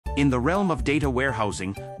In the realm of data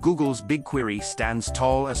warehousing, Google's BigQuery stands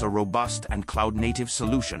tall as a robust and cloud-native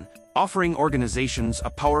solution, offering organizations a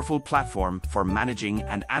powerful platform for managing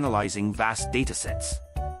and analyzing vast datasets.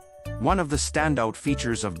 One of the standout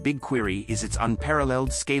features of BigQuery is its unparalleled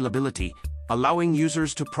scalability, allowing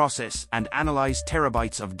users to process and analyze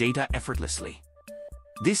terabytes of data effortlessly.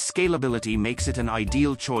 This scalability makes it an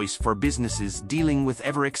ideal choice for businesses dealing with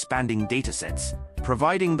ever-expanding datasets,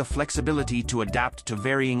 providing the flexibility to adapt to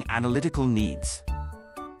varying analytical needs.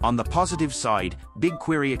 On the positive side,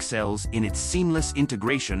 BigQuery excels in its seamless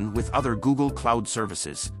integration with other Google Cloud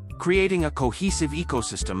services, creating a cohesive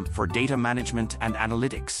ecosystem for data management and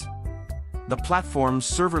analytics. The platform's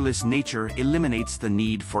serverless nature eliminates the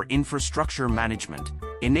need for infrastructure management,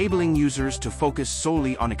 enabling users to focus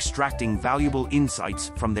solely on extracting valuable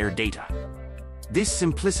insights from their data. This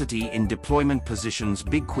simplicity in deployment positions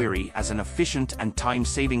BigQuery as an efficient and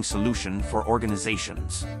time-saving solution for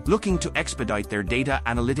organizations looking to expedite their data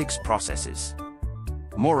analytics processes.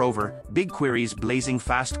 Moreover, BigQuery's blazing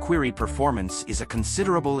fast query performance is a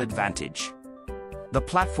considerable advantage. The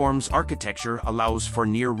platform's architecture allows for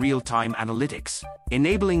near real-time analytics,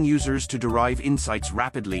 enabling users to derive insights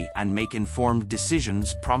rapidly and make informed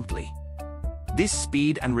decisions promptly. This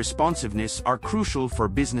speed and responsiveness are crucial for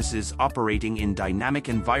businesses operating in dynamic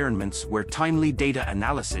environments where timely data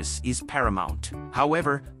analysis is paramount.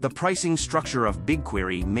 However, the pricing structure of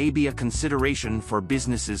BigQuery may be a consideration for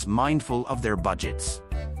businesses mindful of their budgets.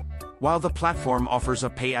 While the platform offers a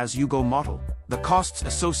pay-as-you-go model, the costs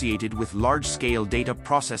associated with large-scale data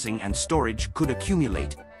processing and storage could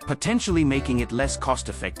accumulate, potentially making it less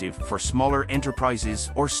cost-effective for smaller enterprises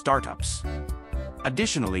or startups.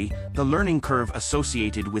 Additionally, the learning curve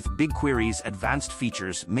associated with BigQuery's advanced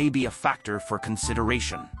features may be a factor for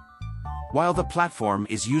consideration. While the platform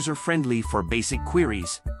is user-friendly for basic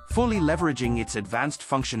queries, fully leveraging its advanced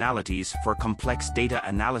functionalities for complex data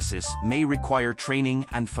analysis may require training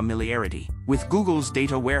and familiarity with Google's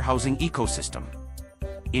data warehousing ecosystem.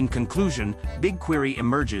 In conclusion, BigQuery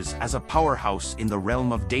emerges as a powerhouse in the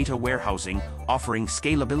realm of data warehousing, offering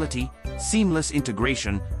scalability, seamless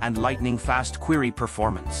integration, and lightning-fast query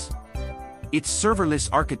performance. Its serverless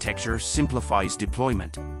architecture simplifies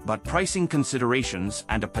deployment, but pricing considerations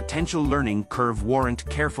and a potential learning curve warrant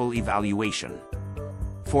careful evaluation.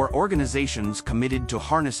 For organizations committed to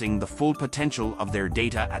harnessing the full potential of their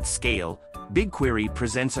data at scale, BigQuery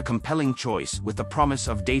presents a compelling choice with the promise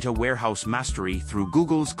of data warehouse mastery through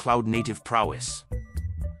Google's cloud-native prowess.